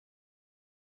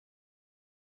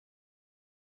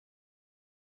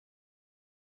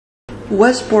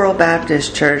Westboro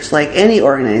Baptist Church, like any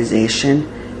organization,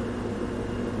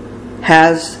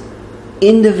 has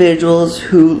individuals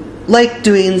who like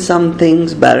doing some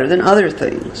things better than other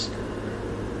things.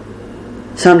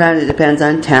 Sometimes it depends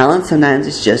on talent, sometimes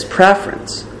it's just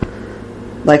preference.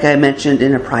 Like I mentioned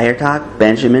in a prior talk,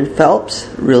 Benjamin Phelps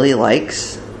really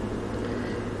likes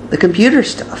the computer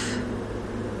stuff.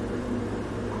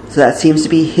 So that seems to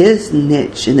be his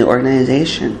niche in the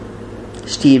organization.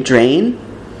 Steve Drain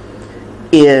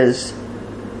is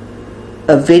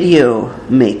a video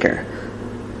maker.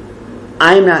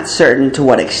 I'm not certain to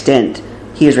what extent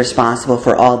he is responsible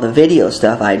for all the video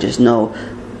stuff. I just know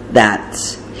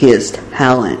that's his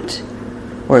talent,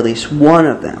 or at least one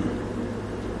of them.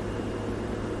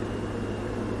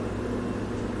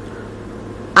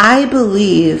 I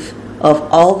believe of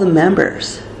all the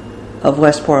members of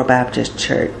Westboro Baptist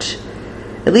Church,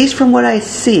 at least from what I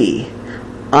see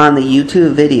on the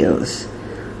YouTube videos,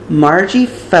 Margie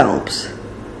Phelps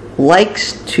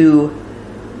likes to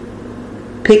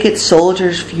picket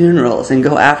soldiers' funerals and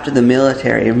go after the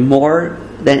military more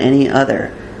than any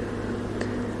other.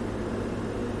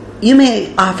 You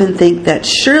may often think that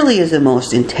Shirley is the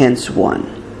most intense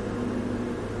one.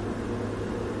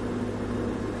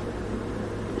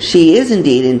 She is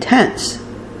indeed intense.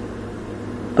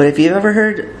 But if you've ever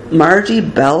heard Margie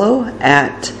bellow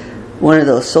at one of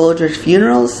those soldiers'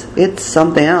 funerals, it's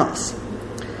something else.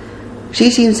 She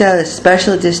seems to have a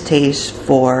special distaste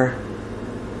for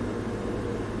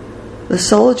the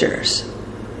soldiers.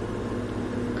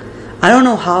 I don't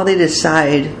know how they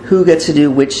decide who gets to do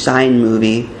which sign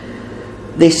movie.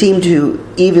 They seem to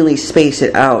evenly space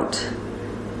it out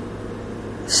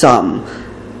some,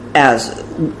 as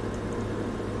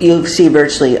you'll see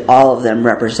virtually all of them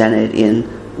represented in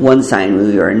one sign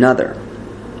movie or another.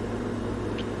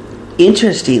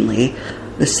 Interestingly,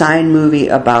 the sign movie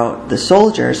about the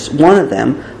soldiers, one of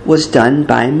them was done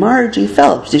by Margie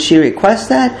Phelps. Did she request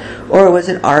that, or was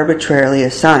it arbitrarily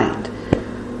assigned?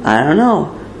 I don't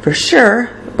know for sure,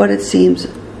 but it seems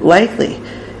likely.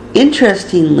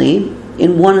 Interestingly,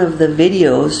 in one of the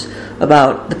videos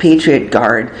about the Patriot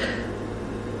Guard,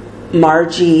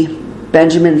 Margie,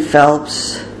 Benjamin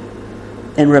Phelps,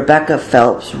 and Rebecca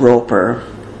Phelps-Roper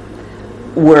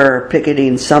were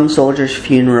picketing some soldier's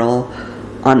funeral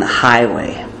on the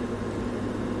highway.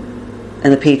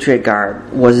 And the Patriot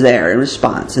Guard was there in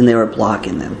response, and they were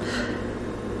blocking them.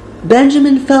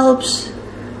 Benjamin Phelps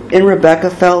and Rebecca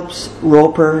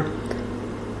Phelps-Roper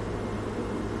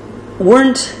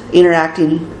weren't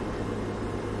interacting,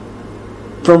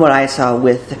 from what I saw,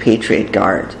 with the Patriot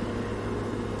Guard.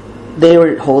 They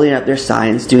were holding up their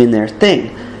signs, doing their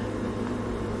thing.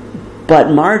 But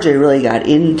Margie really got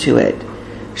into it.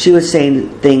 She was saying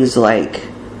things like,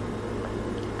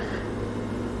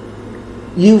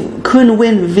 "You couldn't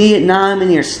win Vietnam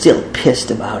and you're still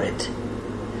pissed about it."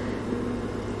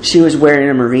 She was wearing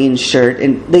a Marine shirt,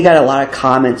 and they got a lot of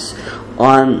comments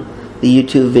on the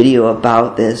YouTube video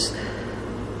about this.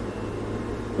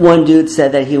 One dude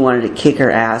said that he wanted to kick her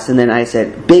ass, and then I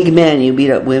said, "Big man, you beat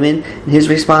up women?" And his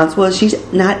response was, "She's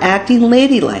not acting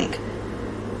ladylike."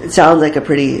 It sounds like a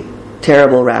pretty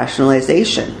terrible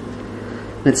rationalization.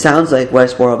 It sounds like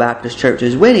Westboro Baptist Church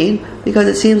is winning because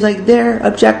it seems like their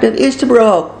objective is to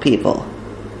provoke people.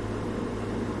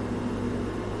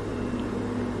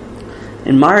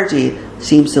 And Margie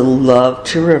seems to love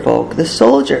to provoke the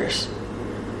soldiers.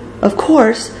 Of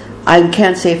course, I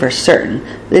can't say for certain.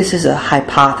 This is a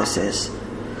hypothesis,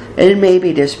 and it may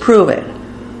be disproven.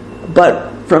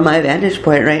 But from my vantage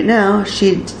point right now,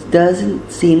 she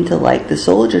doesn't seem to like the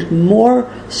soldiers more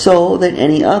so than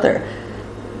any other.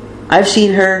 I've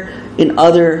seen her in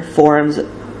other forums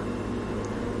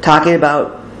talking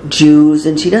about Jews,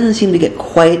 and she doesn't seem to get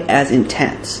quite as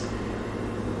intense.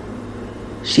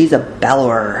 She's a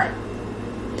bellower.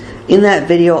 In that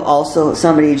video also,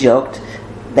 somebody joked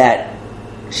that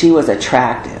she was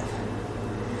attractive.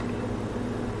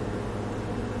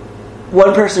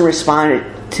 One person responded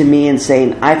to me and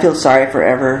saying, "I feel sorry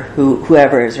for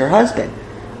whoever is her husband."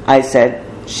 I said,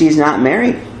 "She's not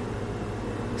married."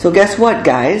 So guess what,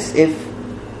 guys? If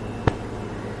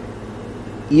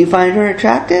you find her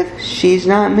attractive, she's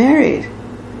not married.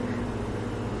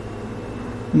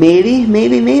 Maybe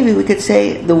we could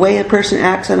say the way a person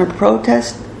acts on a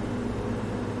protest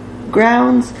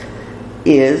grounds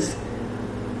is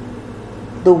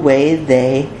the way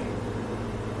they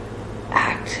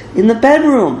act in the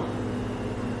bedroom.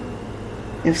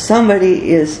 If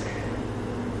somebody is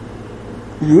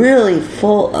really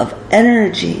full of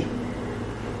energy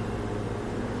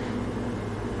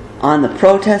on the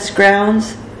protest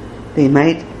grounds, they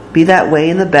might be that way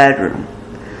in the bedroom.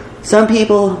 Some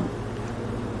people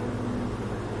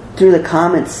through the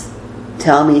comments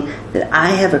tell me that I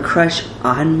have a crush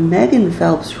on Megan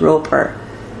Phelps-Roper.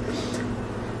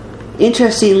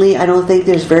 Interestingly, I don't think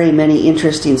there's very many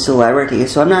interesting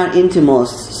celebrities, so I'm not into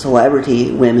most celebrity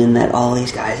women that all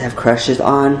these guys have crushes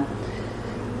on.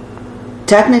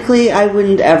 Technically, I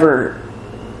wouldn't ever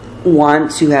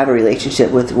want to have a relationship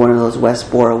with one of those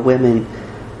Westboro women,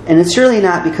 and it's surely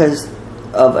not because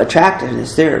of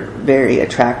attractiveness. They're very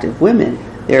attractive women.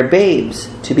 They're babes,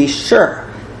 to be sure.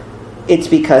 It's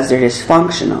because they're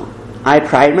dysfunctional. I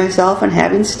pride myself on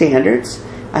having standards.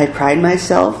 I pride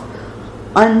myself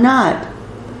on not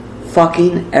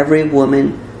fucking every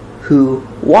woman who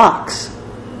walks.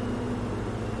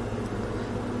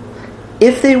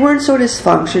 If they weren't so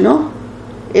dysfunctional,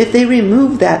 if they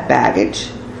removed that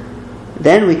baggage,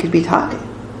 then we could be talking.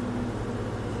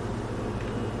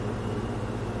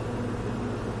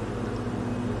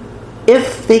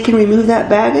 If they can remove that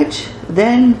baggage,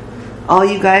 then all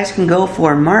you guys can go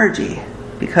for Margie,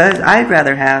 because I'd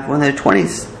rather have one of the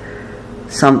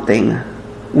 20-something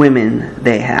women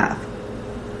they have.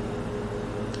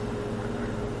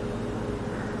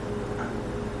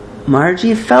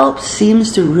 Margie Phelps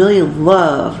seems to really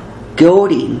love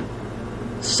goading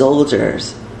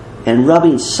soldiers and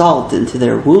rubbing salt into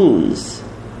their wounds.